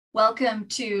Welcome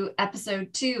to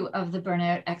episode 2 of the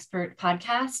Burnout Expert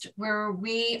Podcast, where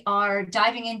we are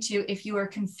diving into if you are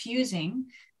confusing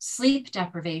sleep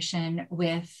deprivation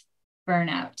with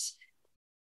burnout.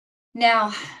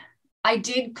 Now, I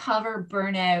did cover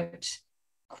burnout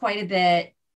quite a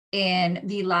bit in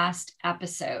the last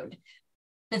episode.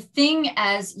 The thing,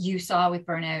 as you saw with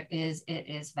burnout, is it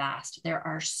is vast. There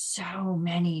are so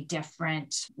many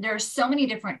different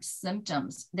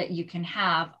symptoms that you can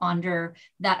have under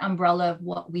that umbrella of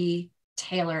what we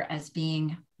tailor as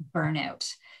being burnout.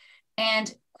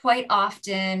 And quite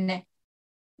often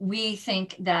we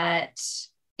think that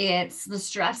it's the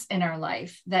stress in our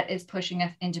life that is pushing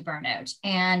us into burnout.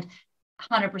 And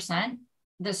 100%.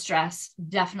 The stress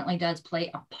definitely does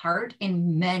play a part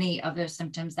in many of those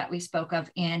symptoms that we spoke of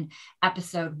in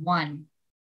episode 1.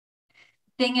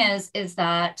 Thing is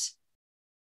that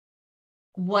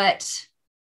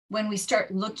when we start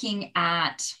looking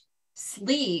at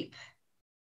sleep,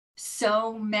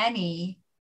 so many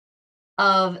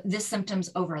of the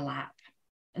symptoms overlap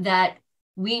that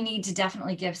we need to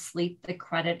definitely give sleep the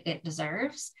credit it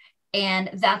deserves.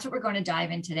 And that's what we're going to dive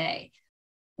in today.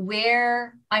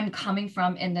 Where I'm coming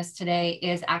from in this today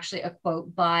is actually a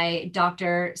quote by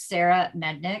Dr. Sara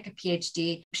Mednick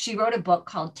PhD. She wrote a book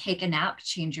called Take a Nap,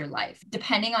 Change Your Life.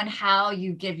 Depending on how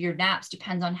you give your naps,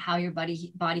 depends on how your body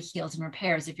heals and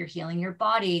repairs. If you're healing your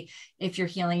body, if you're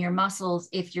healing your muscles,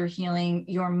 if you're healing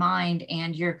your mind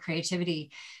and your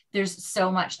creativity, there's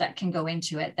so much that can go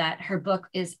into it that her book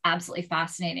is absolutely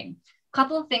fascinating. A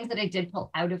couple of things that I did pull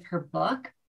out of her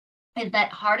book is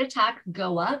that heart attacks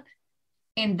go up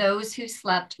in those who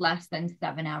slept less than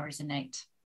 7 hours a night.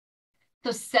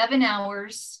 So 7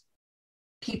 hours,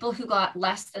 people who got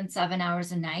less than 7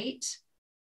 hours a night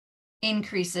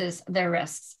increases their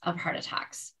risks of heart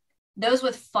attacks. Those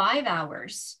with 5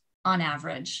 hours on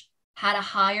average had a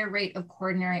higher rate of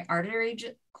coronary artery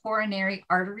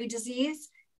disease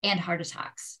and heart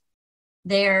attacks.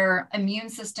 Their immune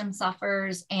system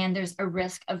suffers, and there's a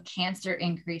risk of cancer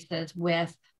increases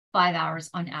with 5 hours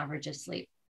on average of sleep.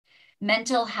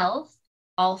 Mental health,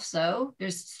 also,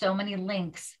 there's so many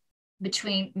links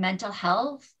between mental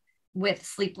health with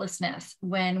sleeplessness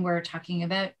when we're talking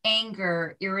about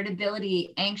anger,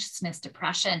 irritability, anxiousness,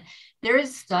 depression. There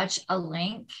is such a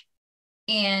link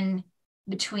in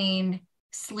between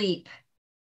sleep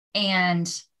and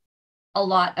a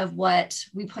lot of what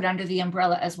we put under the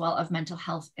umbrella as well of mental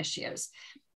health issues.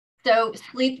 So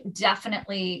sleep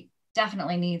definitely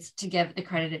needs to give the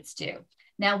credit it's due.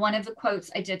 Now, one of the quotes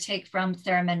I did take from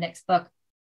Sara Mednick's book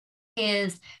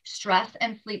is stress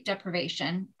and sleep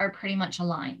deprivation are pretty much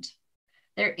aligned.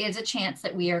 There is a chance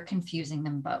that we are confusing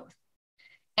them both.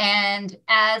 And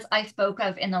as I spoke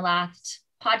of in the last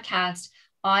podcast,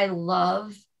 I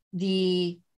love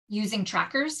the using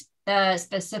trackers,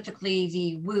 specifically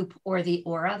the Whoop or the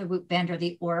Oura, the Whoop band or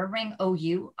the Oura ring,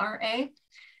 OURA.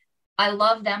 I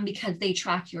love them because they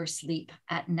track your sleep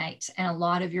at night, and a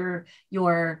lot of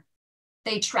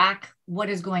they track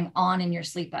what is going on in your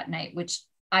sleep at night, which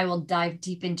I will dive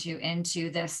deep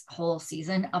into this whole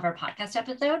season of our podcast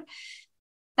episode.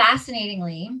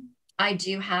 Fascinatingly, I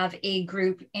do have a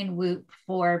group in Whoop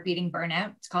for beating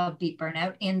burnout. It's called Beat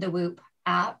Burnout in the Whoop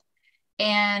app.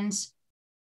 And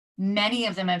many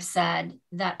of them have said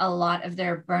that a lot of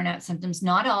their burnout symptoms,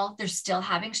 not all, they're still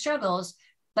having struggles,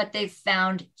 but they've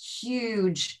found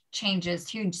huge changes,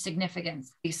 huge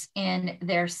significance in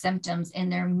their symptoms, in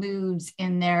their moods,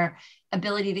 in their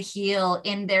ability to heal,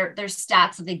 in their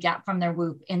stats that they get from their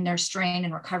Whoop, in their strain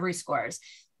and recovery scores.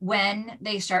 When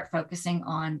they start focusing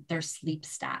on their sleep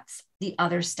stats, the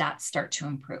other stats start to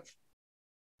improve.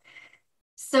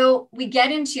 So we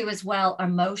get into as well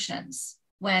emotions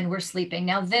when we're sleeping.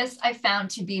 Now, this I found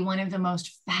to be one of the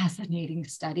most fascinating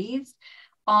studies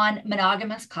on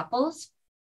monogamous couples,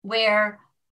 where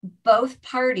both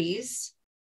parties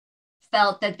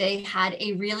felt that they had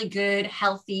a really good,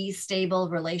 healthy, stable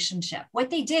relationship. What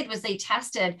they did was they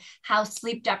tested how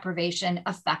sleep deprivation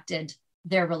affected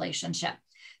their relationship.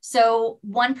 So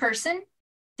one person,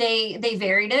 they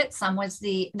varied it. Some was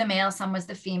the male, some was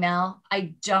the female.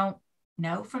 I don't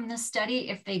know from this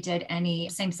study if they did any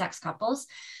same-sex couples.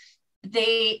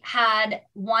 They had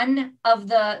one of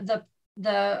the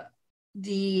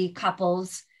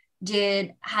couples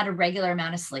had a regular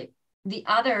amount of sleep. The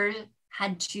other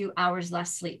had 2 hours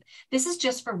less sleep. This is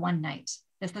just for one night.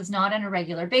 This is not on a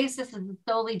regular basis. This is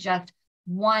solely just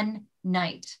one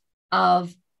night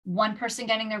of one person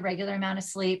getting their regular amount of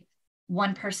sleep,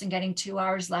 one person getting 2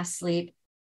 hours less sleep,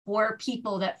 for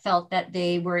people that felt that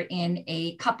they were in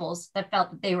couples that felt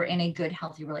that they were in a good,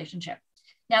 healthy relationship.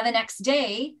 Now, the next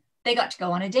day, they got to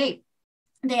go on a date.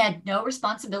 They had no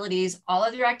responsibilities. All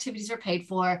of their activities were paid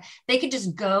for. They could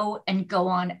just go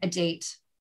on a date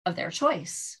of their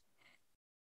choice.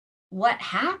 What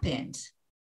happened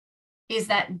is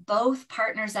that both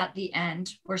partners at the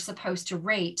end were supposed to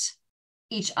rate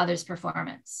each other's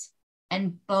performance.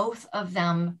 And both of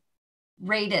them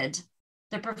rated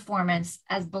the performance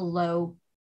as below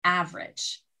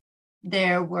average.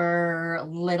 They were a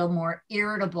little more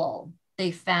irritable.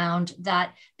 They found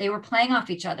that they were playing off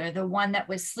each other. The one that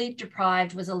was sleep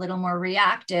deprived was a little more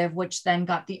reactive, which then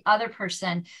got the other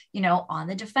person, on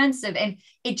the defensive. And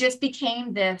it just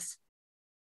became this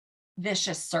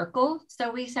vicious circle,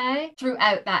 so we say,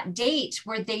 throughout that date,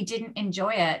 where they didn't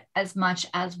enjoy it as much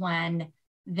as when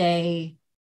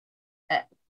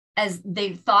as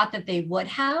they thought that they would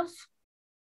have,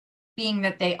 being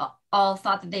that they all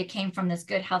thought that they came from this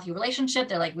good, healthy relationship.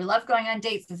 They're like, we love going on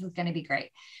dates. This is going to be great.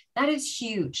 That is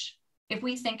huge. If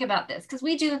we think about this, because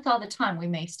we do this all the time, we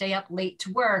may stay up late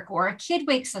to work, or a kid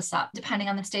wakes us up, depending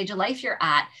on the stage of life you're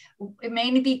at. It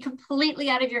may be completely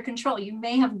out of your control. You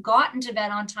may have gotten to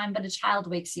bed on time, but a child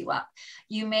wakes you up.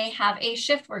 You may have a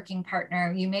shift working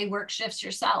partner. You may work shifts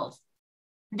yourself.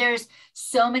 There's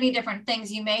so many different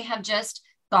things. You may have just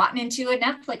gotten into a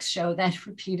Netflix show that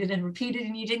repeated and repeated,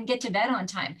 and you didn't get to bed on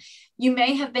time. You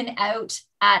may have been out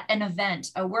at an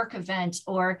event, a work event,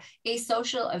 or a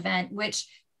social event, which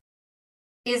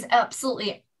is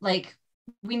absolutely, like,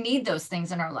 we need those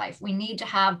things in our life. We need to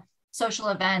have social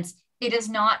events. It is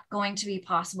not going to be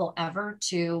possible ever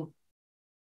to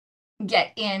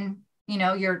get in,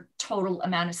 your total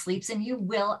amount of sleeps, and you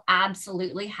will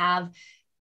absolutely have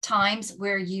times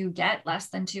where you get less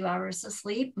than 2 hours of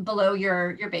sleep, below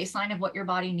your baseline of what your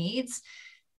body needs.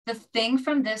 The thing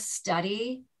from this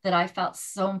study that I felt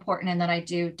so important, and that I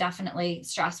do definitely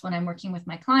stress when I'm working with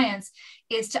my clients,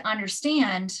 is to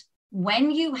understand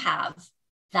when you have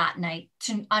that night,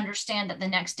 to understand that the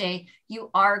next day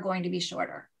you are going to be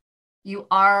shorter. You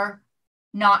are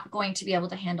not going to be able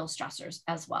to handle stressors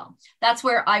as well. That's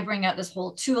where I bring out this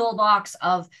whole toolbox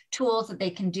of tools that they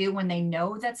can do when they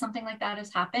know that something like that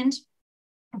has happened.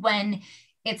 When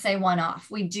it's a one-off,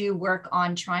 we do work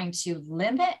on trying to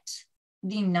limit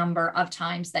the number of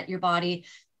times that your body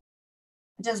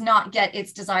does not get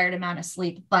its desired amount of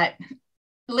sleep, but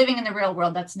living in the real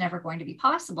world, that's never going to be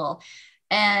possible.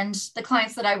 And the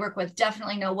clients that I work with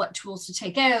definitely know what tools to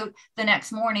take out the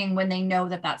next morning when they know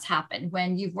that that's happened,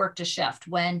 when you've worked a shift,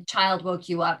 when child woke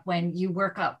you up, when you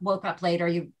woke up later,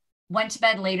 you went to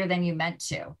bed later than you meant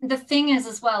to. The thing is,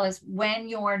 as well, as when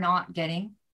you're not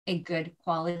getting a good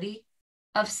quality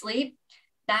of sleep,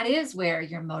 that is where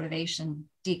your motivation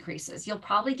decreases. You'll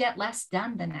probably get less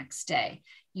done the next day.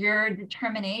 Your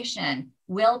determination,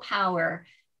 willpower,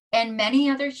 and many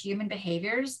other human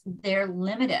behaviors, they're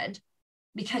limited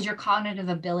because your cognitive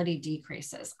ability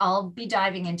decreases. I'll be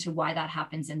diving into why that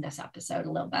happens in this episode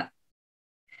a little bit.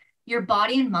 Your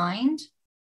body and mind,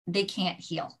 they can't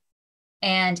heal.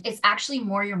 And it's actually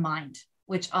more your mind,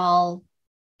 which I'll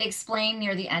explain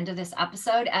near the end of this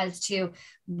episode, as to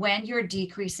when you're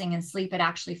decreasing in sleep, it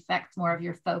actually affects more of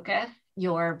your focus,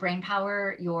 your brain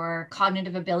power, your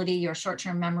cognitive ability, your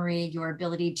short-term memory, your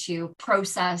ability to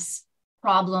process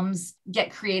problems,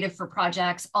 get creative for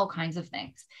projects, all kinds of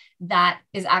things. That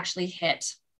is actually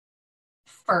hit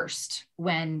first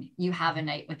when you have a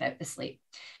night without the sleep.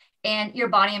 And your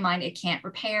body and mind, it can't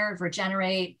repair,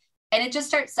 regenerate, and it just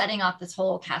starts setting off this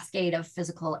whole cascade of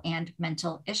physical and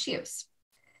mental issues.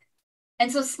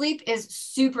 And so sleep is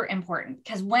super important,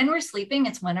 because when we're sleeping,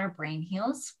 it's when our brain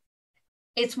heals.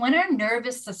 It's when our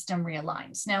nervous system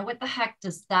realigns. Now, what the heck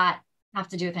does that have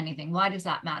to do with anything? Why does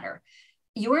that matter?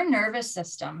 Your nervous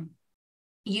system,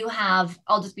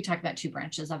 I'll just be talking about two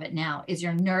branches of it now, is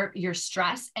your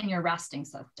stress and your resting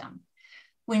system.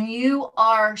 When you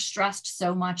are stressed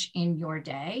so much in your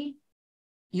day,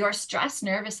 your stress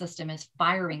nervous system is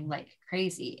firing like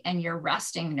crazy, and your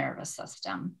resting nervous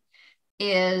system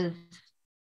is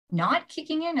not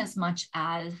kicking in as much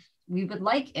as we would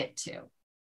like it to.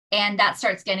 And that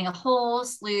starts getting a whole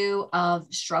slew of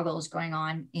struggles going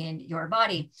on in your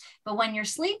body. But when you're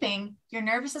sleeping, your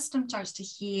nervous system starts to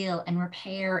heal and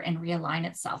repair and realign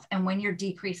itself. And when you're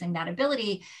decreasing that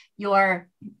ability, you're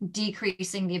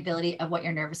decreasing the ability of what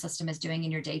your nervous system is doing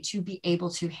in your day to be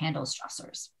able to handle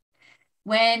stressors.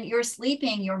 When you're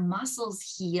sleeping, your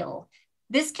muscles heal.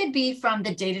 This could be from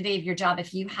the day-to-day of your job.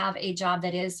 If you have a job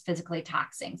that is physically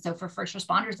taxing. So for first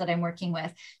responders that I'm working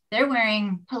with, they're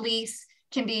wearing police,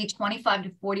 can be 25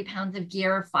 to 40 pounds of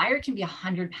gear. Fire can be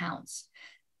 100 pounds.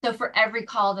 So for every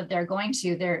call that they're going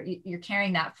to, you're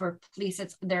carrying that. For police,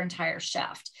 it's their entire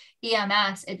shift.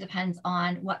 EMS, it depends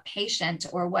on what patient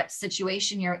or what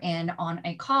situation you're in on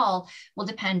a call, will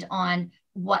depend on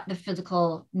what the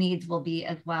physical needs will be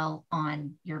as well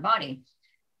on your body.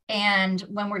 And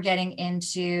when we're getting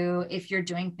into, if you're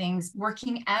doing things,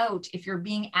 working out, if you're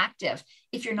being active,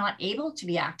 if you're not able to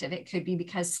be active, it could be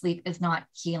because sleep is not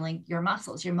healing your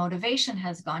muscles. Your motivation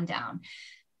has gone down.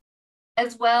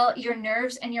 As well, your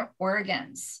nerves and your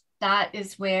organs, that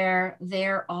is where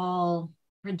they're all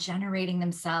regenerating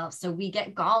themselves. So we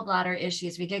get gallbladder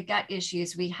issues, we get gut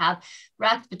issues, we have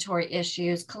respiratory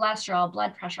issues, cholesterol,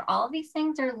 blood pressure. All of these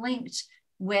things are linked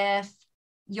with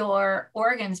your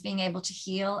organs being able to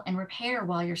heal and repair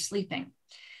while you're sleeping.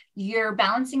 Your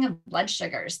balancing of blood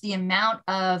sugars, the amount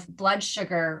of blood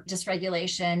sugar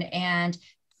dysregulation and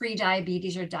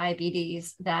pre-diabetes or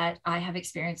diabetes that I have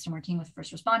experienced in working with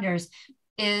first responders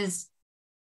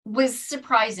was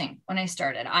surprising when I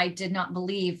started. I did not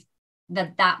believe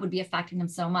that would be affecting them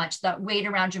so much. That weight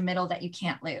around your middle that you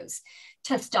can't lose.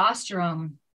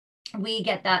 Testosterone, we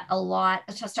get that a lot.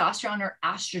 Testosterone or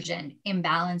estrogen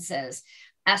imbalances.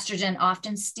 Estrogen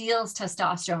often steals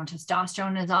testosterone.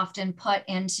 Testosterone is often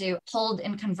pulled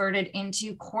and converted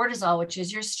into cortisol, which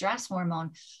is your stress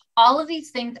hormone. All of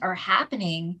these things are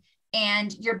happening,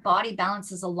 and your body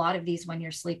balances a lot of these when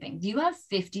you're sleeping. You have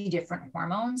 50 different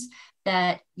hormones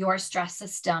that your stress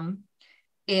system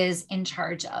is in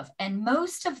charge of, and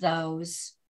most of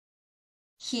those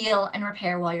heal and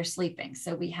repair while you're sleeping.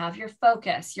 So we have your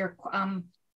focus, your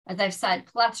as I've said,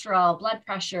 cholesterol, blood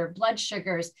pressure, blood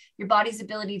sugars, your body's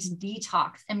ability to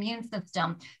detox, immune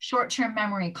system, short-term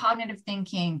memory, cognitive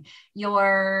thinking,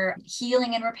 your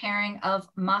healing and repairing of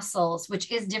muscles,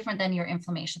 which is different than your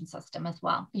inflammation system as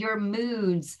well. Your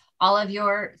moods, all of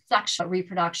your sexual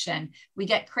reproduction. We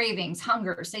get cravings,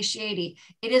 hunger, satiety.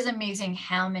 It is amazing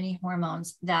how many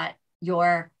hormones that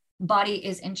your body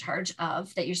is in charge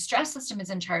of, that your stress system is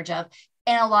in charge of.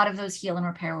 And a lot of those heal and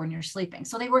repair when you're sleeping.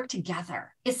 So they work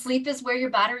together. Sleep is where your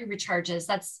battery recharges.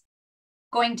 That's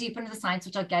going deep into the science,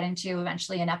 which I'll get into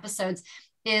eventually in episodes.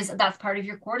 That's part of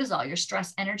your cortisol, your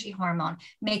stress energy hormone,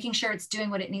 making sure it's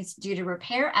doing what it needs to do to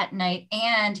repair at night,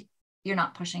 and you're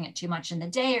not pushing it too much in the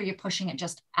day, or you're pushing it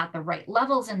just at the right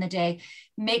levels in the day.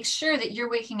 Make sure that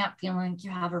you're waking up feeling like you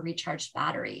have a recharged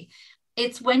battery.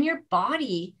 It's when your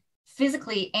body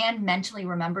physically and mentally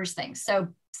remembers things. So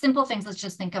simple things, let's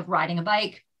just think of riding a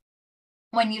bike.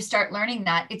 When you start learning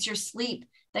that, it's your sleep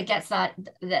that gets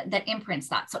that imprints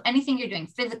that. So anything you're doing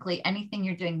physically, anything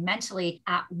you're doing mentally,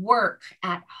 at work,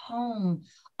 at home,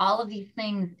 all of these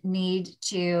things need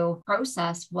to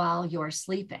process while you're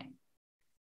sleeping.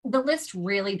 The list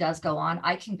really does go on.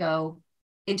 I can go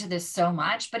into this so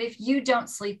much, but if you don't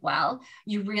sleep well,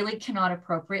 you really cannot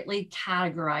appropriately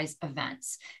categorize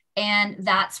events. And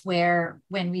that's where,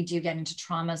 when we do get into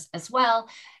traumas as well,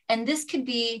 and this could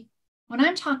be, when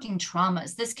I'm talking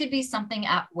traumas, this could be something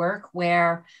at work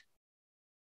where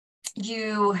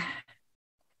you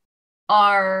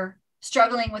are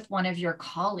struggling with one of your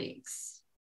colleagues,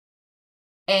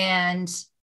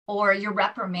 or you're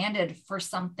reprimanded for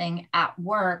something at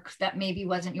work that maybe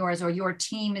wasn't yours, or your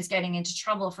team is getting into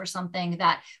trouble for something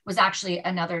that was actually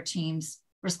another team's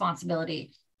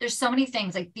responsibility. There's so many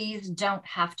things, like these don't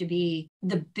have to be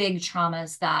the big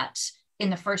traumas that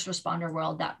in the first responder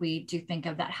world that we do think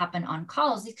of that happen on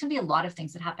calls. These can be a lot of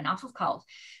things that happen off of calls.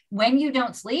 When you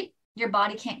don't sleep, your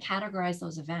body can't categorize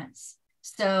those events.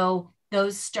 So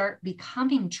those start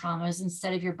becoming traumas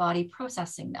instead of your body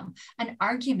processing them. An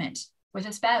argument with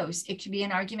a spouse, it could be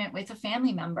an argument with a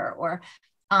family member, or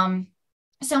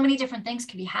so many different things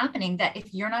could be happening that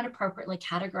if you're not appropriately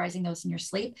categorizing those in your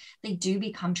sleep, they do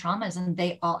become traumas, and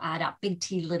they all add up. Big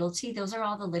T, little t, those are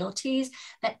all the little t's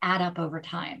that add up over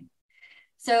time.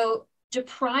 So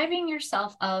depriving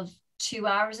yourself of 2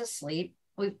 hours of sleep,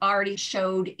 we've already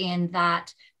showed in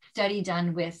that study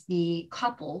done with the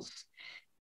couples.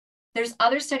 There's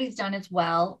other studies done as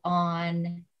well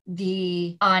on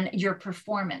your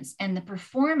performance, and the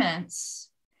performance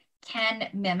can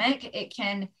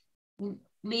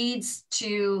leads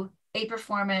to a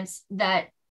performance that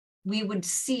we would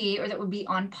see, or that would be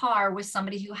on par with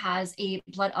somebody who has a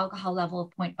blood alcohol level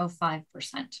of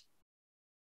 0.05%.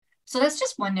 So that's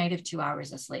just one night of 2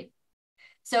 hours of sleep.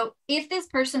 So if this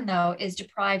person, though, is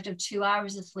deprived of 2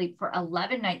 hours of sleep for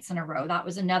 11 nights in a row, that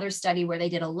was another study where they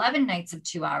did 11 nights of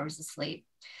 2 hours of sleep,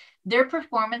 their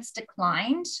performance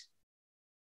declined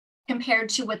compared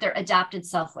to what their adapted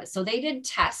self was. So they did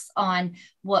tests on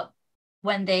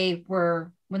when they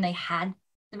had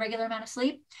the regular amount of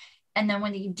sleep. And then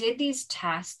when they did these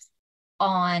tests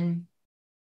on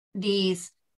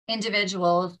these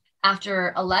individuals,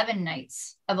 after 11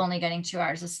 nights of only getting 2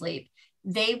 hours of sleep,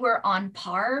 they were on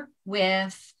par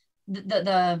with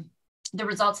the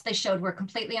results they showed were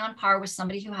completely on par with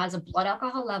somebody who has a blood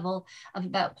alcohol level of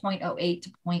about 0.08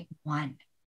 to 0.1.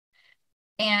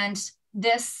 And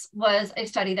this was a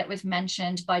study that was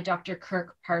mentioned by Dr.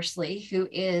 Kirk Parsley, who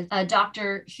is a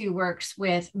doctor who works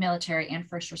with military and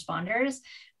first responders.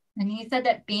 And he said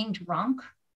that being drunk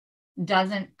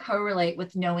doesn't correlate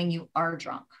with knowing you are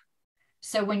drunk.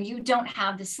 So when you don't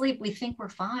have the sleep, we think we're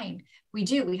fine. We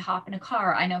do. We hop in a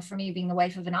car. I know for me, being the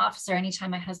wife of an officer,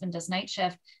 anytime my husband does night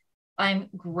shift, I'm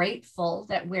grateful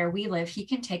that where we live, he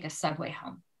can take a subway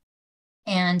home.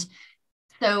 And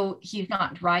so he's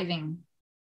not driving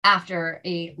after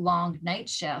a long night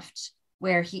shift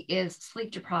where he is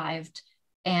sleep deprived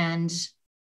and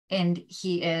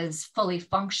he is fully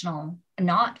functional,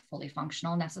 not fully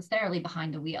functional necessarily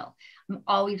behind the wheel. I'm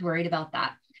always worried about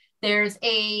that. There's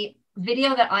a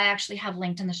video that I actually have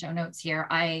linked in the show notes here.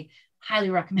 I highly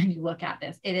recommend you look at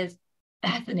this. It is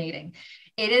fascinating.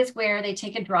 It is where they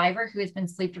take a driver who has been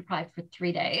sleep deprived for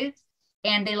 3 days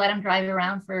and they let him drive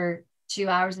around for 2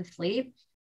 hours of sleep.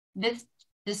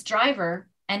 This driver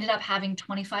ended up having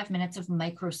 25 minutes of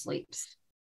micro sleeps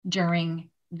during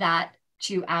that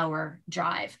 2-hour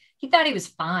drive. He thought he was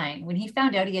fine. When he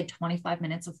found out he had 25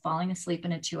 minutes of falling asleep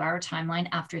in a 2-hour timeline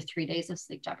after 3 days of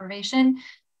sleep deprivation,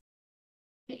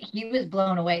 he was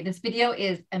blown away. This video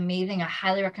is amazing. I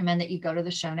highly recommend that you go to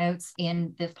the show notes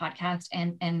in this podcast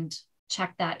and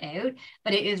check that out.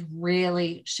 But it is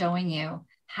really showing you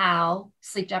how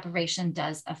sleep deprivation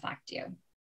does affect you.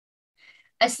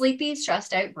 A sleepy,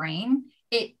 stressed out brain,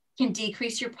 it can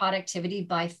decrease your productivity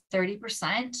by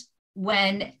 30%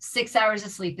 when 6 hours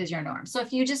of sleep is your norm. So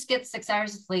if you just get 6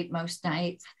 hours of sleep most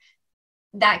nights,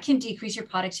 that can decrease your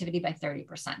productivity by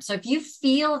 30%. So if you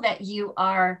feel that you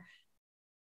are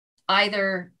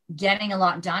either getting a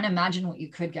lot done, imagine what you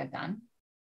could get done.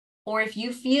 Or if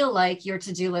you feel like your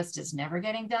to-do list is never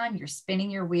getting done, you're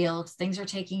spinning your wheels, things are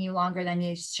taking you longer than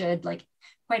you should, like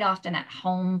quite often at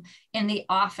home, in the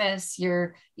office,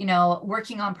 you're,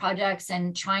 working on projects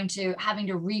and having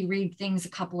to reread things a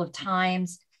couple of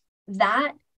times.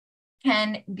 That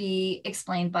can be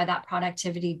explained by that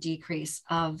productivity decrease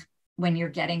of when you're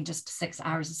getting just 6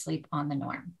 hours of sleep on the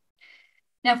norm.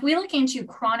 Now, if we look into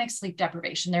chronic sleep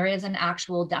deprivation, there is an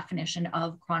actual definition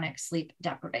of chronic sleep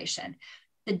deprivation.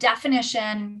 The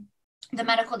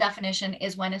medical definition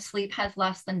is when a sleep has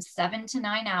less than 7 to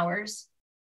 9 hours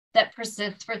that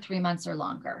persists for 3 months or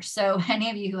longer. So any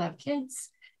of you who have kids,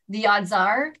 the odds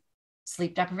are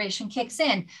sleep deprivation kicks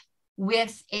in.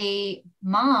 With a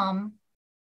mom,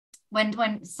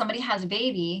 when somebody has a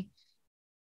baby,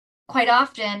 quite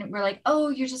often we're like, oh,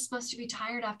 you're just supposed to be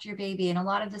tired after your baby, and a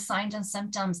lot of the signs and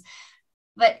symptoms,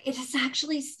 but it is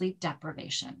actually sleep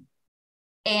deprivation.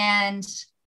 And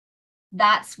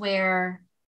that's where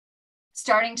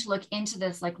starting to look into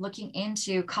this, like looking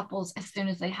into couples as soon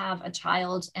as they have a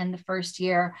child in the first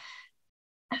year,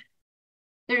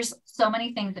 there's so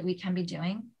many things that we can be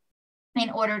doing in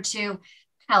order to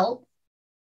help.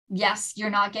 Yes, you're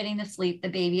not getting the sleep. The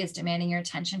baby is demanding your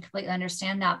attention. Completely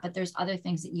understand that. But there's other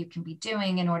things that you can be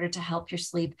doing in order to help your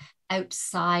sleep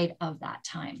outside of that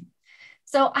time.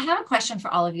 So I have a question for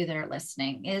all of you that are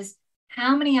listening is,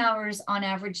 how many hours on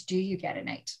average do you get a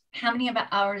night? How many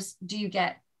hours do you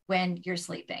get when you're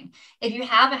sleeping? If you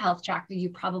have a health tracker, you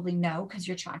probably know because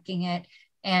you're tracking it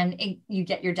and you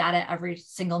get your data every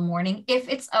single morning. If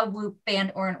it's a Whoop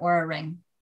band or an Oura ring,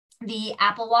 the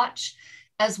Apple Watch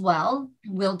as well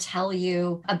will tell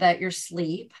you about your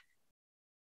sleep.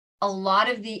 A lot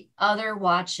of the other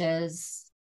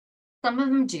watches, some of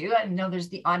them do. I know there's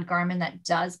the odd Garmin that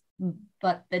does,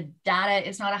 but the data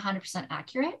is not 100%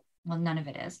 accurate. Well, none of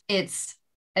it is. It's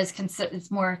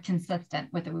more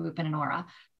consistent with a Whoop and an Oura,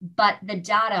 but the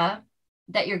data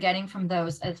that you're getting from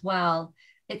those as well,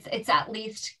 it's at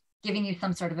least giving you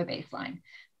some sort of a baseline.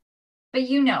 But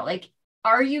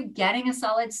are you getting a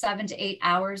solid 7 to 8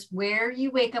 hours where you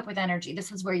wake up with energy?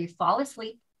 This is where you fall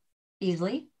asleep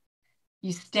easily,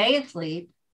 you stay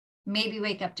asleep, maybe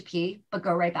wake up to pee, but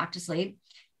go right back to sleep,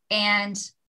 and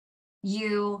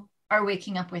you are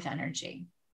waking up with energy.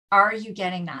 Are you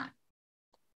getting that?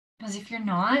 Because if you're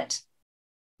not,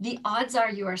 the odds are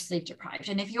you are sleep deprived.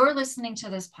 And if you're listening to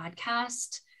this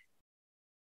podcast,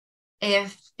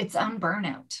 if it's on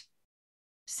burnout,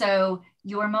 so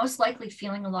you're most likely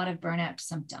feeling a lot of burnout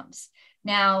symptoms.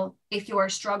 Now, if you are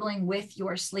struggling with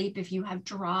your sleep, if you have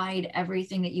tried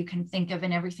everything that you can think of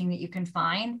and everything that you can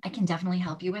find, I can definitely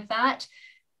help you with that.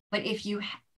 But if you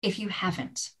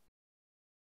haven't,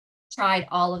 tried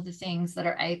all of the things that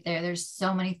are out there. There's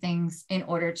so many things in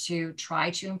order to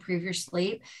try to improve your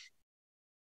sleep.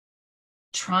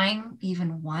 Trying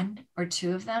even one or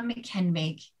two of them can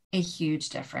make a huge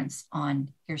difference on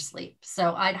your sleep.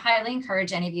 So I'd highly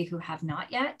encourage any of you who have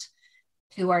not yet,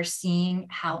 who are seeing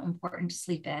how important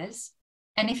sleep is.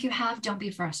 And if you have, don't be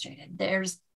frustrated.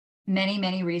 There's many,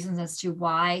 many reasons as to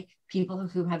why people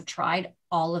who have tried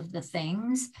all of the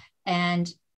things and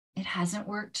it hasn't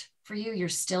worked for you, you're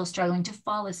still struggling to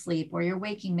fall asleep or you're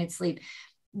waking mid-sleep.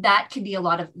 That could be a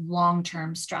lot of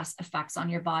long-term stress effects on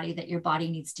your body that your body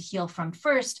needs to heal from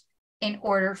first in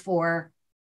order for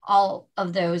all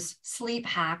of those sleep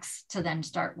hacks to then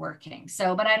start working.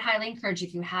 So, but I'd highly encourage,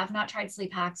 if you have not tried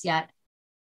sleep hacks yet,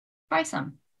 try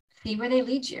some, see where they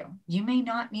lead you. You may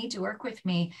not need to work with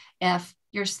me if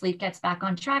your sleep gets back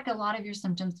on track. A lot of your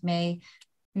symptoms may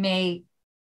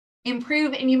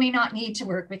improve, and you may not need to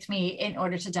work with me in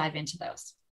order to dive into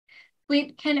those.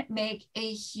 Sleep can make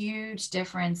a huge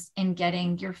difference in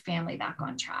getting your family back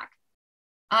on track.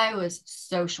 I was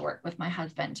so short with my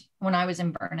husband when I was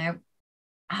in burnout,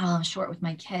 short with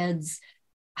my kids,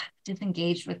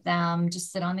 disengaged with them,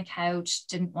 just sit on the couch,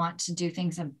 didn't want to do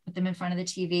things and put them in front of the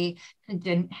TV, and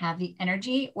didn't have the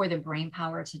energy or the brain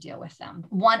power to deal with them.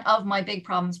 One of my big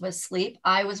problems was sleep.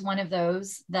 I was one of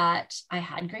those that I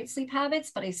had great sleep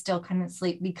habits, but I still couldn't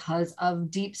sleep because of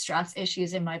deep stress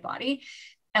issues in my body.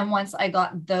 And once I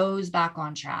got those back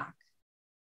on track,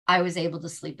 I was able to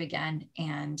sleep again.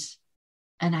 And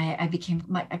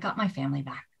I got my family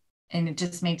back, and it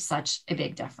just made such a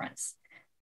big difference.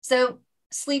 So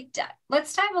sleep debt,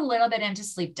 let's dive a little bit into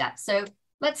sleep debt. So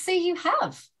let's say you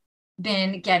have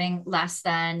been getting less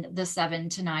than the 7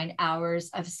 to 9 hours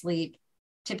of sleep,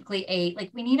 typically 8,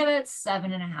 like we need about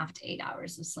 7.5 to 8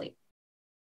 hours of sleep.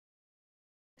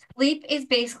 Sleep is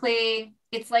basically,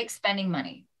 it's like spending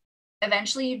money.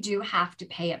 Eventually you do have to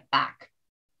pay it back.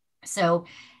 So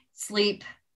sleep,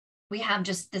 we have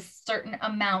just this certain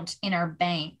amount in our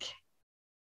bank.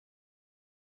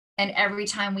 And every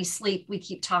time we sleep, we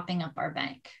keep topping up our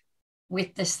bank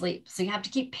with the sleep. So you have to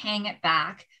keep paying it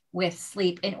back with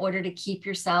sleep in order to keep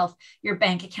your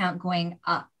bank account going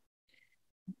up.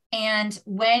 And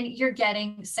when you're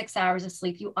getting 6 hours of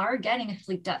sleep, you are getting a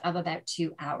sleep debt of about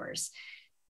 2 hours.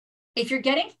 If you're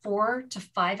getting 4 to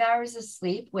 5 hours of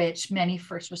sleep, which many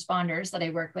first responders that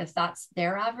I work with, that's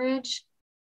their average,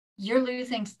 you're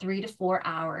losing 3 to 4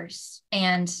 hours.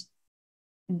 And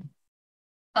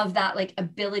of that like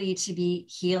ability to be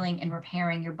healing and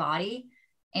repairing your body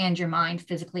and your mind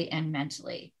physically and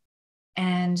mentally.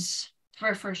 And for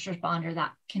a first responder,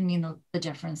 that can mean the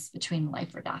difference between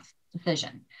life or death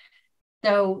decision.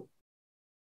 So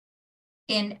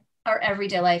in our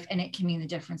everyday life, and it can mean the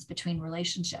difference between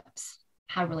relationships,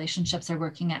 how relationships are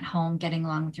working at home, getting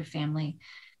along with your family,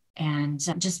 and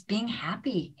just being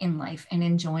happy in life and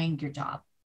enjoying your job.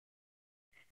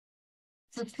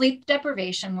 So sleep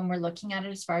deprivation, when we're looking at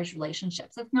it as far as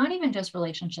relationships, it's not even just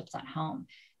relationships at home.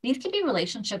 These could be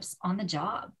relationships on the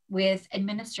job, with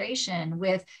administration,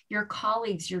 with your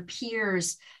colleagues, your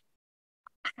peers,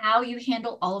 how you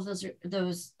handle all of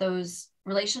those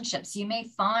relationships. You may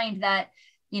find that,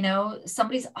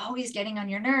 somebody's always getting on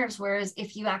your nerves. Whereas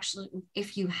if you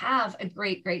have a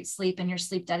great sleep and your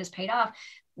sleep debt is paid off,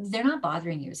 they're not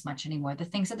bothering you as much anymore. The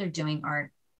things that they're doing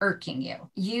aren't irking you.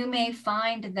 You may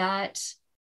find that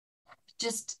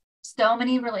just so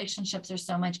many relationships are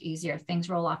so much easier. Things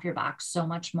roll off your back so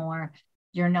much more.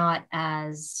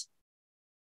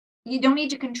 You don't need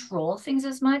to control things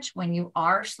as much when you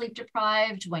are sleep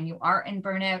deprived, when you are in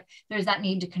burnout. There's that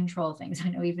need to control things. I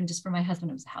know even just for my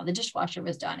husband, it was how the dishwasher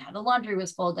was done, how the laundry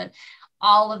was folded.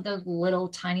 All of those little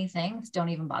tiny things don't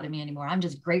even bother me anymore. I'm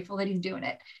just grateful that he's doing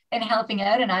it and helping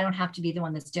out, and I don't have to be the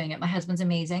one that's doing it. My husband's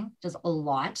amazing, does a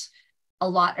lot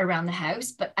around the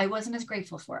house, but I wasn't as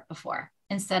grateful for it before.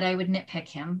 Instead, I would nitpick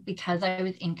him because I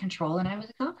was in control and I was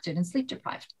exhausted and sleep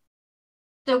deprived.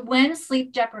 So when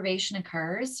sleep deprivation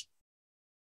occurs,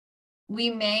 we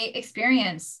may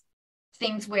experience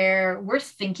things where we're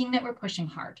thinking that we're pushing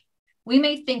hard. We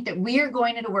may think that we are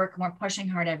going into work and we're pushing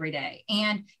hard every day.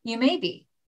 And you may be,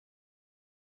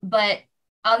 but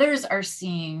others are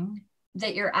seeing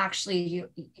that your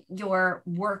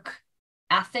work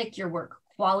ethic, your work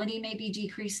quality may be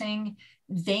decreasing.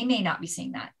 They may not be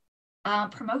seeing that.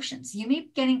 Promotions, you may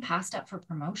be getting passed up for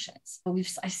promotions.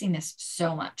 I've seen this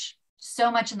so much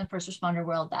in the first responder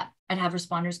world that I'd have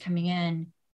responders coming in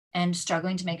and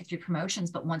struggling to make it through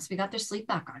promotions. But once we got their sleep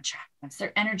back on track, once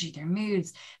their energy, their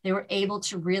moods, they were able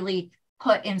to really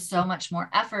put in so much more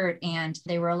effort, and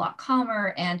they were a lot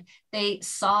calmer, and they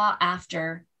saw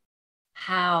after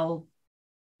how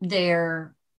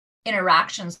their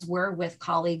interactions were with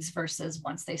colleagues versus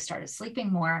once they started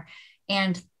sleeping more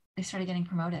and they started getting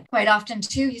promoted. Quite often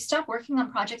too, you stop working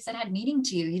on projects that had meaning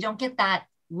to you. You don't get that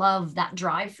love, that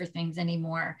drive for things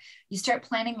anymore. You start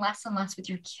planning less and less with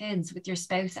your kids, with your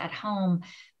spouse at home.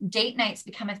 Date nights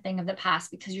become a thing of the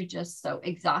past because you're just so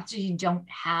exhausted. You don't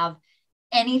have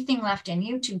anything left in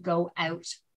you to go out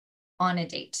on a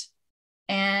date.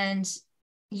 And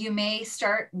you may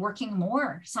start working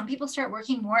more. Some people start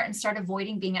working more and start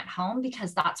avoiding being at home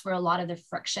because that's where a lot of the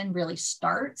friction really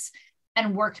starts.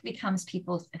 And work becomes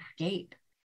people's escape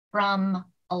from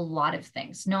a lot of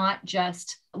things, not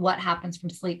just what happens from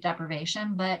sleep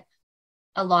deprivation, but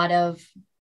a lot of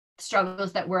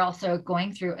struggles that we're also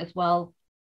going through as well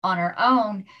on our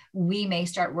own. We may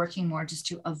start working more just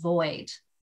to avoid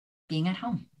being at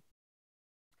home.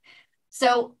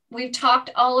 So we've talked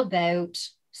all about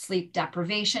sleep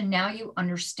deprivation. Now you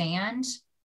understand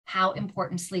how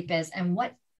important sleep is and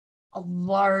what a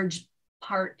large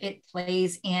part it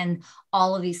plays in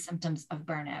all of these symptoms of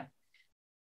burnout.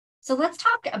 So let's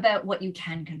talk about what you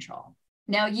can control.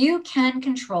 Now you can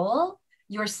control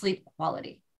your sleep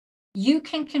quality. You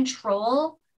can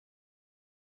control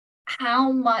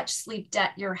how much sleep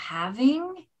debt you're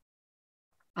having.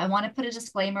 I want to put a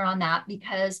disclaimer on that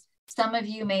because some of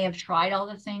you may have tried all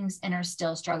the things and are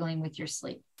still struggling with your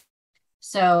sleep.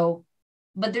 So,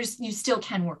 but you still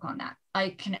can work on that.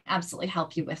 I can absolutely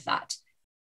help you with that.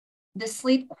 The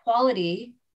sleep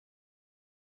quality,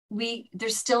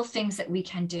 there's still things that we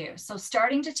can do. So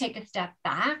starting to take a step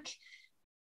back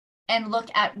and look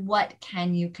at what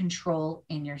can you control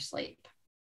in your sleep.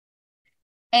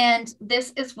 And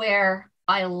this is where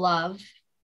I love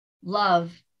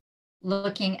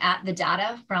looking at the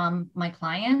data from my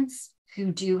clients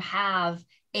who do have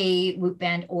a Whoop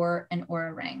band or an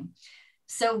Oura ring.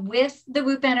 So with the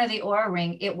Whoop band or the Oura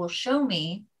ring, it will show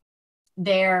me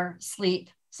their sleep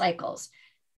cycles.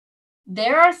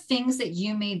 There are things that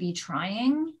you may be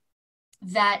trying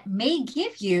that may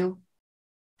give you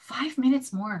 5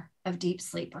 minutes more of deep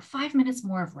sleep or 5 minutes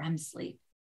more of REM sleep.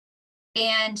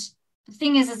 And the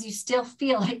thing is you still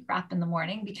feel like crap in the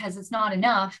morning because it's not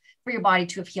enough for your body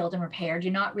to have healed and repaired.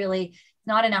 You're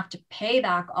not enough to pay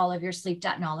back all of your sleep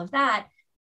debt and all of that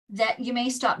you may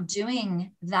stop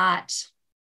doing that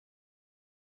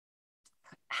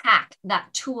hack,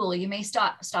 that tool. You may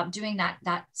stop doing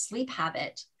that sleep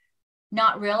habit,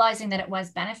 not realizing that it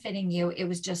was benefiting you. It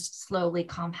was just slowly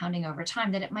compounding over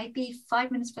time, that it might be 5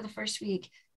 minutes for the first week,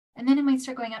 and then it might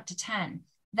start going up to 10.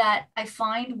 That I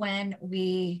find when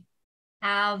we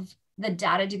have the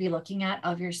data to be looking at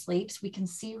of your sleeps, we can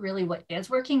see really what is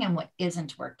working and what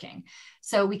isn't working.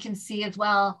 So we can see as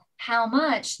well, how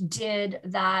much did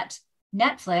that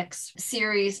Netflix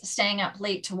series, staying up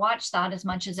late to watch that, as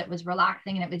much as it was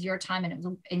relaxing and it was your time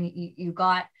and you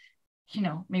got,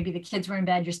 maybe the kids were in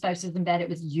bed, your spouse was in bed, it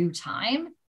was you time.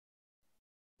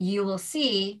 You will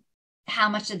see how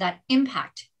much did that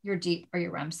impact your deep or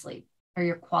your REM sleep or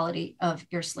your quality of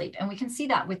your sleep. And we can see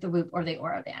that with the Whoop or the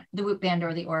Oura band, the Whoop band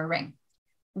or the Oura ring.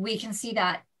 We can see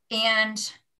that.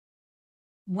 And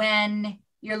when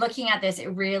you're looking at this,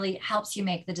 it really helps you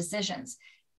make the decisions.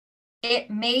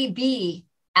 It may be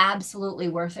absolutely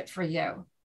worth it for you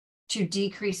to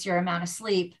decrease your amount of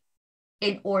sleep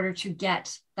in order to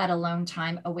get that alone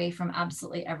time away from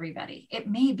absolutely everybody. It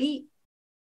may be.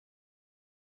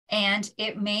 And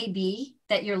it may be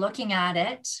that you're looking at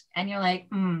it and you're like,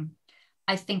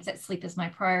 I think that sleep is my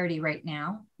priority right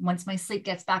now. Once my sleep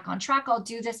gets back on track, I'll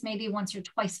do this maybe once or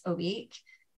twice a week.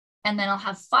 And then I'll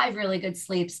have 5 really good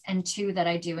sleeps and 2 that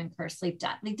I do incur sleep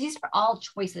debt. These are all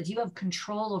choices. You have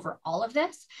control over all of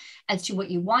this as to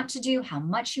what you want to do, how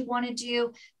much you want to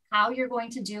do, how you're going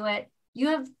to do it. You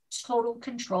have total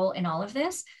control in all of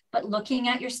this, but looking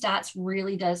at your stats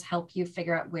really does help you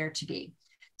figure out where to be.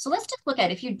 So let's just look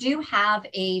at if you do have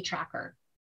a tracker.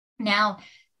 Now,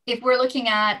 if we're looking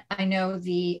at, I know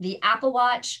the Apple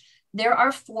Watch, there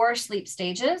are 4 sleep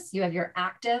stages. You have your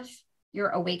active, your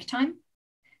awake time.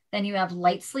 Then you have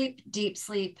light sleep, deep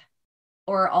sleep,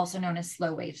 or also known as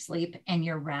slow wave sleep, and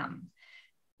your REM.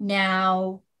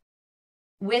 Now,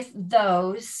 with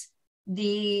those,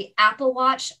 the Apple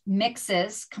Watch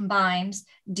combines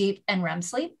deep and REM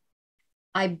sleep.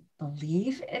 I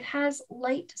believe it has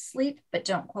light sleep, but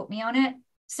don't quote me on it.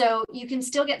 So you can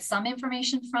still get some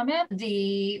information from it.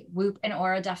 The Whoop and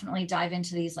Oura definitely dive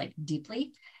into these like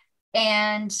deeply.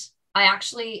 And I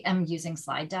actually am using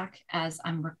slide deck as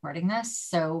I'm recording this.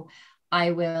 So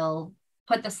I will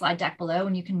put the slide deck below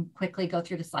and you can quickly go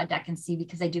through the slide deck and see,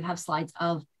 because I do have slides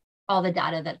of all the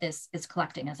data that this is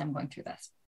collecting as I'm going through this.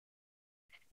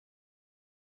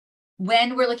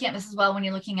 when we're looking at this as well, when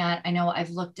you're looking at, I know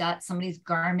I've looked at somebody's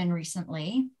Garmin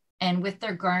recently, and with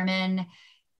their Garmin,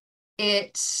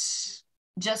 it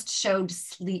just showed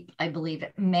sleep, I believe.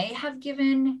 It may have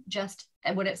given just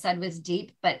what it said was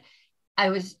deep, but I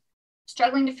was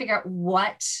struggling to figure out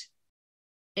what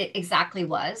it exactly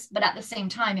was. But at the same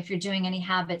time, if you're doing any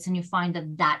habits and you find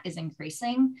that that is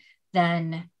increasing,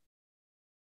 then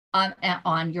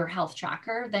on your health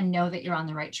tracker, then know that you're on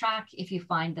the right track. If you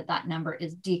find that that number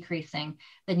is decreasing,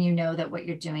 then you know that what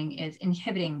you're doing is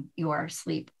inhibiting your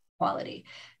sleep quality.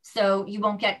 So you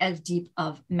won't get as deep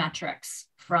of metrics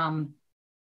from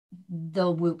the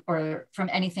Whoop or from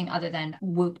anything other than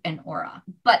Whoop and Aura.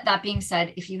 But that being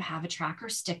said, if you have a tracker,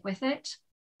 stick with it.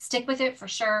 Stick with it for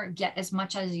sure. Get as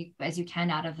much as you can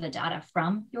out of the data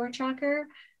from your tracker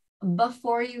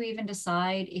before you even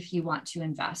decide if you want to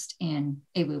invest in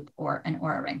a Whoop or an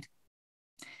Aura ring.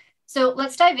 So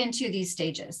let's dive into these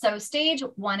stages. So stage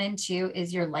 1 and 2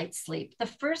 is your light sleep. The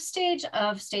first stage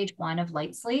of stage 1 of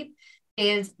light sleep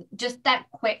is just that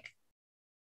quick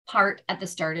part at the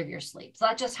start of your sleep. So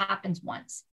that just happens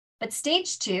once. But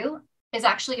stage 2 is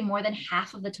actually more than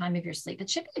half of the time of your sleep. It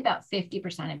should be about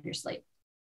 50% of your sleep.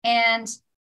 And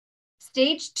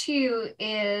stage 2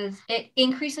 is it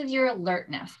increases your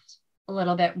alertness a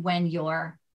little bit when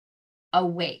you're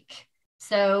awake.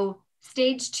 So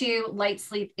stage 2 light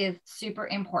sleep is super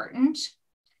important.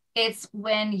 It's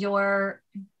when your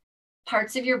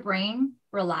parts of your brain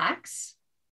relax,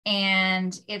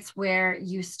 and it's where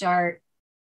you start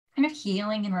kind of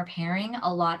healing and repairing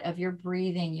a lot of your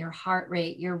breathing, your heart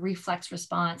rate, your reflex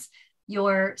response,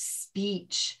 your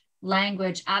speech,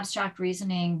 language, abstract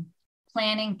reasoning,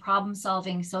 planning, problem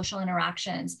solving, social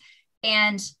interactions.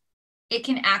 And it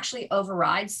can actually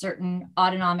override certain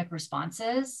autonomic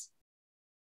responses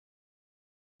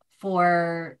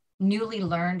for newly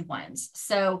learned ones.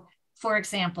 So, for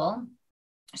example,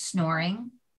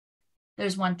 snoring.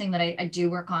 There's one thing that I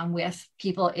do work on with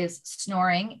people is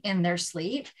snoring in their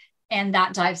sleep. And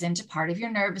that dives into part of your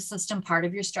nervous system, part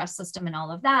of your stress system, and all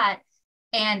of that.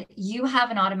 And you have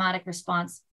an automatic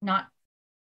response. Not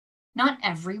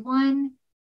everyone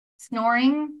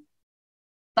snoring,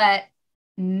 but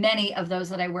many of those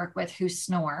that I work with who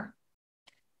snore,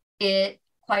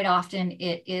 quite often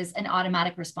it is an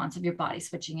automatic response of your body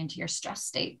switching into your stress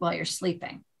state while you're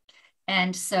sleeping.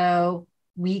 And so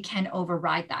we can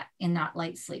override that in that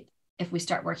light sleep if we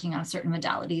start working on certain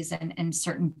modalities and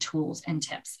certain tools and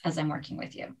tips as I'm working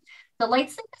with you. The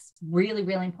light sleep is really,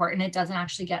 really important. It doesn't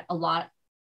actually get a lot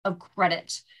of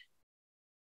credit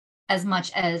as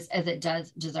much as it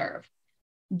does deserve.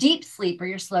 Deep sleep or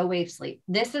your slow wave sleep.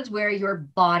 This is where your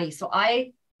body, so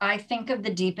I think of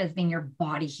the deep as being your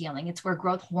body healing. It's where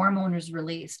growth hormone is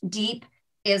released. Deep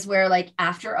is where, like,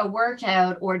 after a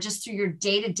workout or just through your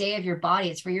day-to-day of your body,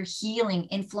 it's where your healing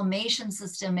inflammation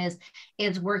system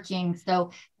is working.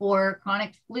 So for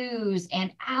chronic flus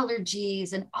and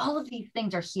allergies and all of these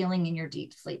things are healing in your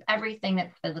deep sleep. Everything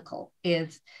that's physical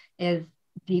is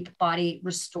deep body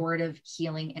restorative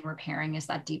healing and repairing is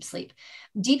that deep sleep.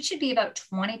 Deep should be about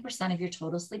 20% of your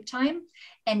total sleep time,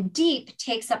 and deep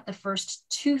takes up the first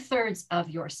 2/3 of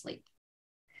your sleep.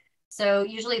 So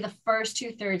usually the first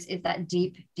 2/3 is that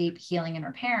deep healing and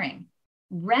repairing.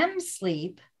 REM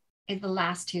sleep is the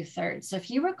last 2/3. So if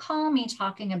you recall me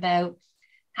talking about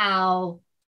how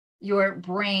your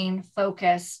brain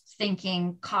focus,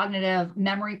 thinking, cognitive,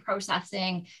 memory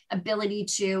processing, ability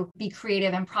to be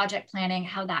creative and project planning,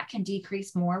 how that can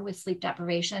decrease more with sleep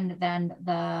deprivation than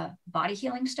the body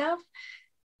healing stuff,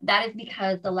 that is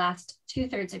because the last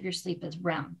 2/3 of your sleep is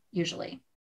REM usually.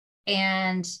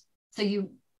 And so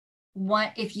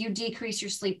if you decrease your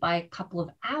sleep by a couple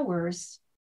of hours,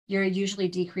 you're usually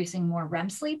decreasing more REM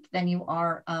sleep than you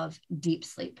are of deep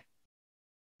sleep.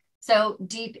 So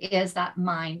deep is that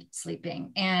mind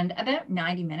sleeping, and about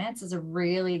 90 minutes is a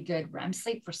really good REM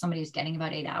sleep for somebody who's getting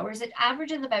about 8 hours. It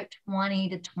averages about 20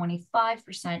 to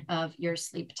 25% of your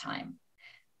sleep time.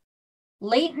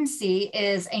 Latency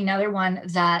is another one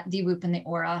that the Whoop and the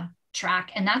Aura track,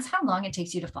 and that's how long it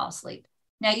takes you to fall asleep.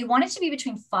 Now, you want it to be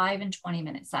between 5 and 20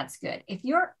 minutes. That's good. If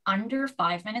you're under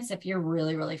 5 minutes, if you're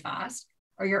really, really fast,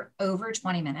 or you're over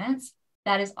 20 minutes,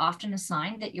 that is often a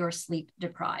sign that you're sleep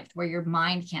deprived, where your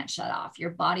mind can't shut off. Your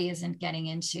body isn't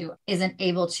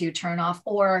able to turn off,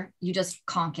 or you just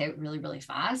conk out really, really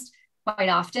fast. Quite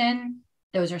often,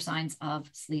 those are signs of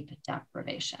sleep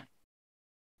deprivation.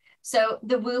 So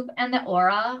the Whoop and the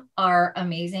Aura are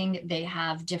amazing. They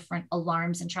have different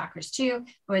alarms and trackers too,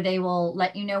 where they will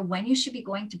let you know when you should be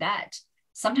going to bed.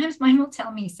 Sometimes mine will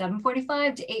tell me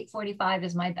 7:45 to 8:45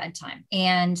 is my bedtime.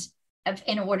 And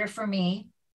in order for me,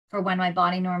 for when my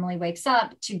body normally wakes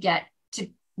up, to get to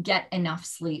get enough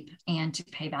sleep and to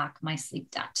pay back my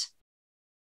sleep debt.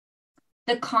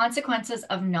 The consequences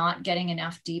of not getting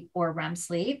enough deep or REM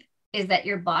sleep is that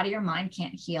your body or mind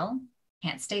can't heal,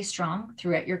 can't stay strong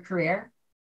throughout your career.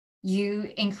 You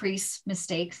increase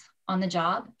mistakes on the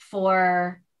job.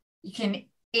 You can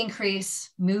increase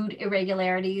mood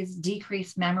irregularities,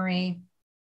 decrease memory.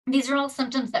 These are all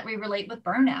symptoms that we relate with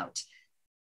burnout.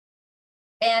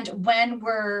 And when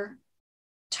we're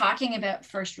talking about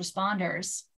first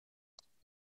responders,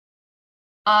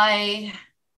 I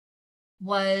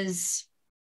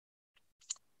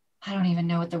don't even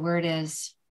know what the word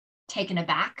is, taken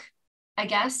aback, I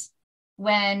guess,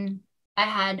 when I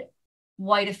had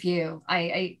quite a few.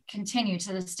 I continue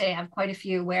to this day have quite a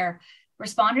few where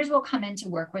responders will come in to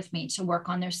work with me, to work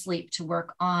on their sleep, to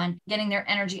work on getting their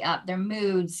energy up, their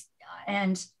moods,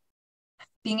 and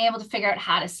being able to figure out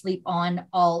how to sleep on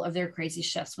all of their crazy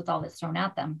shifts with all that's thrown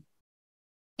at them.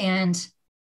 And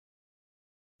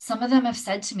some of them have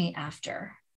said to me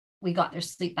after we got their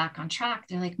sleep back on track,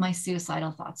 they're like, my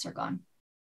suicidal thoughts are gone.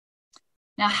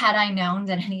 Now, had I known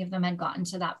that any of them had gotten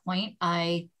to that point,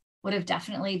 I would have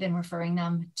definitely been referring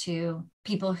them to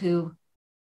people who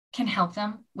can help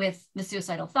them with the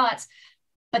suicidal thoughts.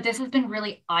 But this has been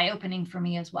really eye-opening for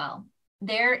me as well.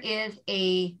 There is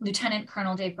a Lieutenant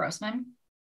Colonel Dave Grossman.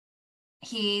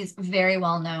 He's very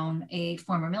well known, a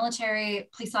former military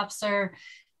police officer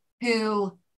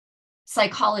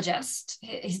psychologist.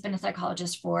 He's been a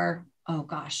psychologist for,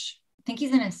 I think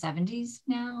he's in his 70s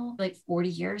now, like 40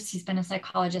 years. He's been a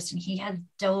psychologist and he has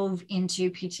dove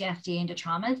into PTSD, into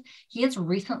traumas. He has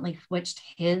recently switched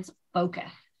his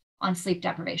focus on sleep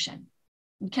deprivation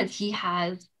because he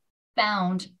has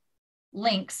found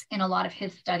links in a lot of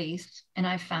his studies, and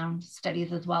I've found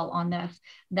studies as well on this,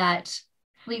 that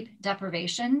sleep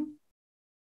deprivation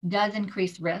does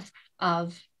increase risk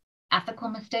of ethical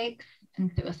mistakes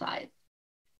and suicide.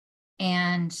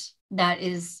 And that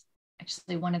is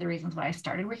actually one of the reasons why I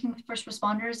started working with first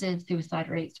responders, is suicide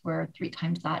rates were 3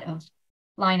 times that of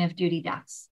line of duty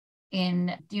deaths in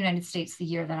the United States the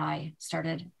year that I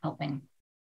started helping.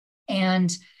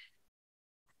 And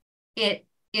it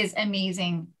is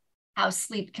amazing how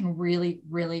sleep can really,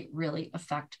 really, really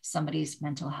affect somebody's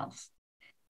mental health.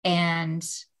 And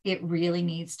it really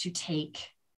needs to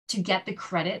get the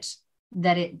credit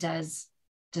that it does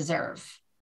deserve.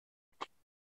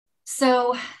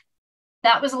 So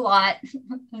that was a lot.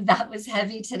 That was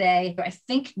heavy today. I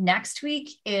think next week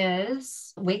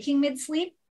is waking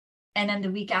mid-sleep. And then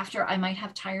the week after, I might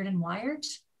have tired and wired,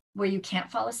 where you can't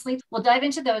fall asleep. We'll dive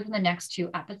into those in the next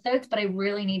 2 episodes, but I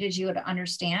really needed you to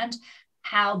understand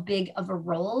how big of a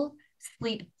role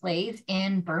sleep plays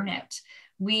in burnout.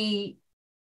 We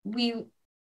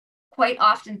quite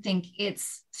often think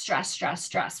it's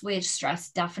stress, which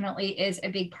stress definitely is a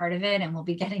big part of it. And we'll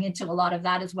be getting into a lot of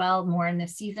that as well, more in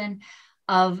this season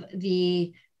of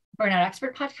the Burnout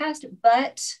Expert Podcast.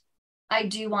 But I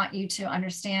do want you to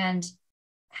understand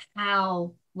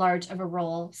how large of a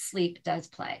role sleep does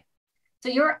play. So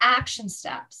your action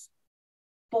steps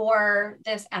for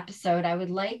this episode, I would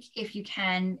like, if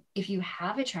you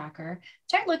have a tracker,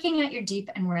 start looking at your deep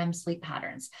and REM sleep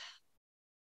patterns.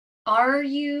 Are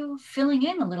you filling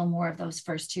in a little more of those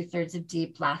first 2/3 of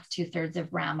deep, last 2/3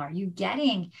 of REM? Are you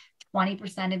getting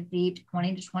 20% of deep,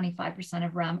 20 to 25%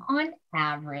 of REM on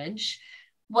average?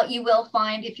 What you will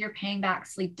find if you're paying back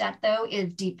sleep debt, though,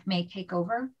 is deep may take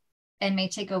over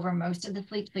most of the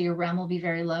sleep. So your REM will be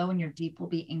very low and your deep will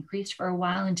be increased for a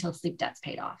while until sleep debt's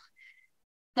paid off.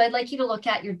 So I'd like you to look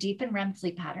at your deep and REM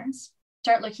sleep patterns.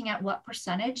 Start looking at what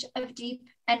percentage of deep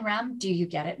and REM do you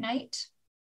get at night?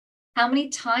 How many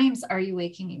times are you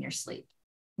waking in your sleep?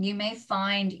 You may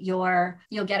find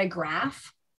you'll get a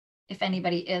graph. If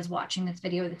anybody is watching this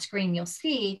video with the screen, you'll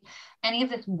see any of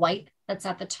this white that's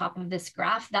at the top of this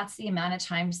graph. That's the amount of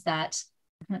times that,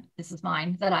 this is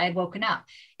mine, that I had woken up.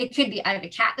 It could be I have a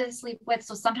cat that I sleep with.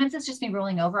 So sometimes it's just me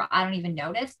rolling over. I don't even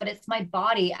notice, but it's my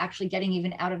body actually getting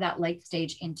even out of that light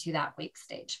stage into that wake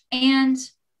stage. And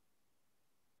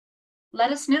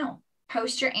let us know.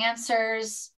 Post your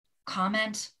answers,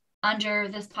 comment under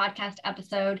this podcast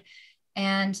episode,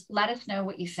 and let us know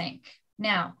what you think.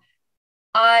 Now,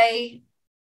 I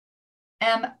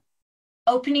am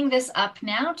opening this up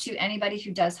now to anybody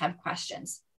who does have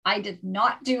questions. I did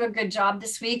not do a good job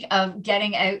this week of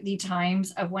getting out the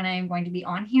times of when I am going to be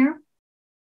on here.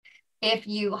 If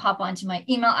you hop onto my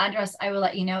email address, I will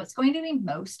let you know. It's going to be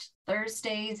most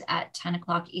Thursdays at 10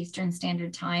 o'clock Eastern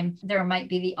Standard Time. There might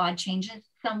be the odd changes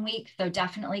some weeks, so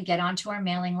definitely get onto our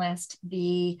mailing list.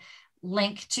 The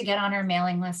link to get on our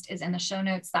mailing list is in the show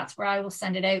notes. That's where I will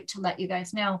send it out to let you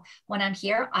guys know when I'm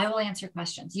here. I will answer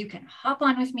questions. You can hop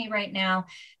on with me right now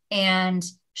and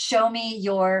show me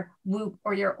your Whoop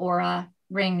or your Aura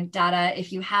Ring data.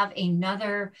 If you have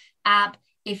another app,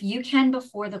 if you can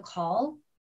before the call,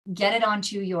 get it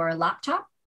onto your laptop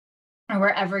or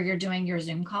wherever you're doing your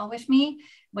Zoom call with me.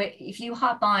 But if you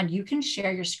hop on, you can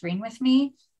share your screen with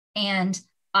me and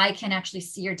I can actually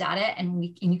see your data and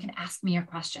you can ask me your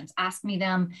questions. Ask me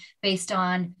them based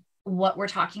on what we're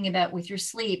talking about with your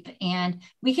sleep. And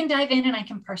we can dive in and I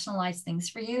can personalize things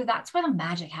for you. That's where the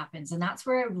magic happens. And that's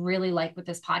where I really like with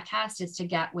this podcast is to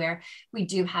get where we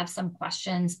do have some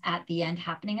questions at the end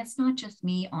happening. It's not just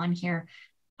me on here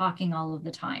talking all of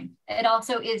the time. It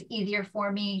also is easier for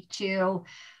me to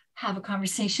have a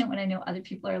conversation when I know other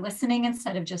people are listening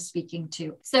instead of just speaking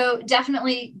to. So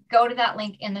definitely go to that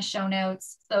link in the show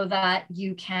notes so that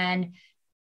you can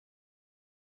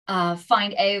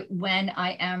find out when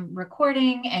I am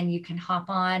recording and you can hop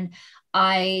on.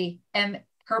 I am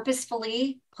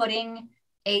purposefully putting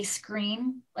a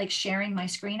screen, like sharing my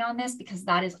screen on this because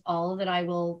that is all that I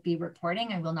will be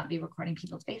recording. I will not be recording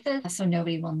people's faces. So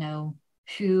nobody will know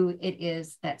who it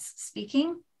is that's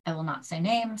speaking. I will not say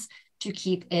names to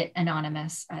keep it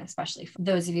anonymous, especially for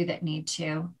those of you that need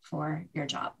to for your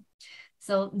job.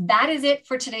 So that is it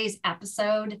for today's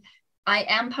episode. I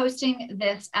am posting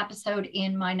this episode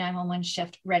in my 911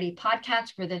 Shift Ready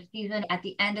podcast for this season. At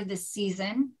the end of this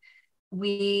season,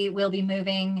 we will be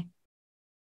moving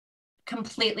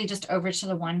completely just over to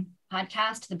the one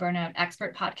podcast, the Burnout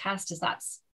Expert Podcast, as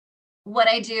that's what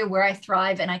I do, where I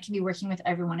thrive, and I can be working with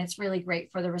everyone. It's really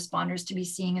great for the responders to be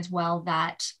seeing as well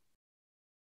that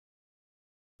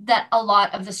a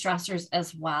lot of the stressors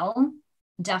as well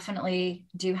definitely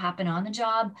do happen on the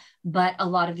job, but a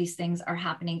lot of these things are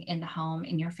happening in the home,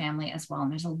 in your family as well.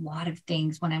 And there's a lot of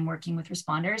things when I'm working with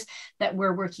responders that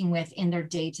we're working with in their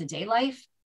day-to-day life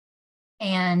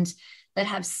and that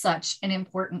have such an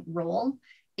important role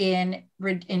in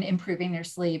improving their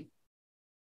sleep,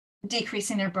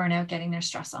 decreasing their burnout, getting their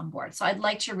stress on board. So I'd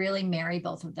like to really marry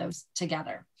both of those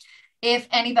together. If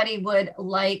anybody would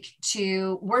like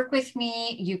to work with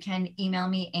me, you can email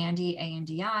me, Andi,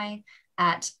 A-N-D-I,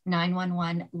 at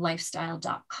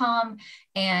 911lifestyle.com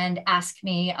and ask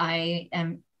me. I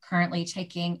am currently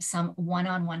taking some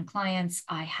one-on-one clients.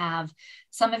 I have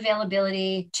some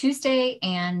availability Tuesday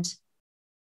and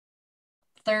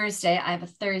Thursday. I have a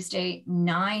Thursday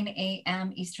 9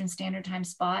 a.m. Eastern Standard Time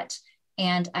spot,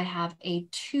 and I have a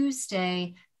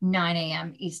Tuesday 9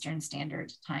 a.m. Eastern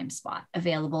Standard Time spot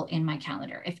available in my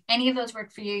calendar. If any of those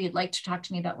work for you, you'd like to talk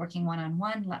to me about working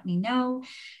one-on-one, let me know.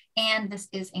 And this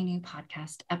is a new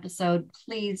podcast episode.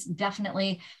 Please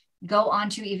definitely go on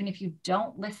to, even if you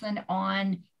don't listen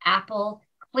on Apple,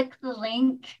 click the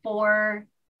link for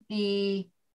the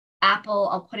Apple.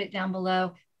 I'll put it down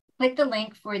below. Click the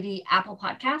link for the Apple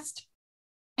podcast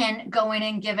and go in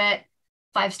and give it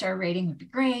 5-star rating would be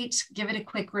great. Give it a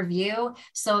quick review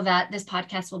so that this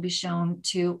podcast will be shown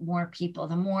to more people.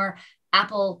 The more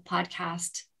Apple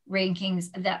podcast rankings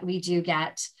that we do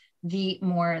get, the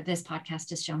more this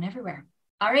podcast is shown everywhere.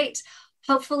 All right.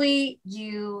 Hopefully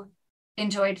you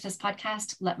enjoyed this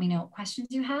podcast. Let me know what questions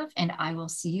you have, and I will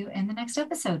see you in the next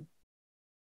episode.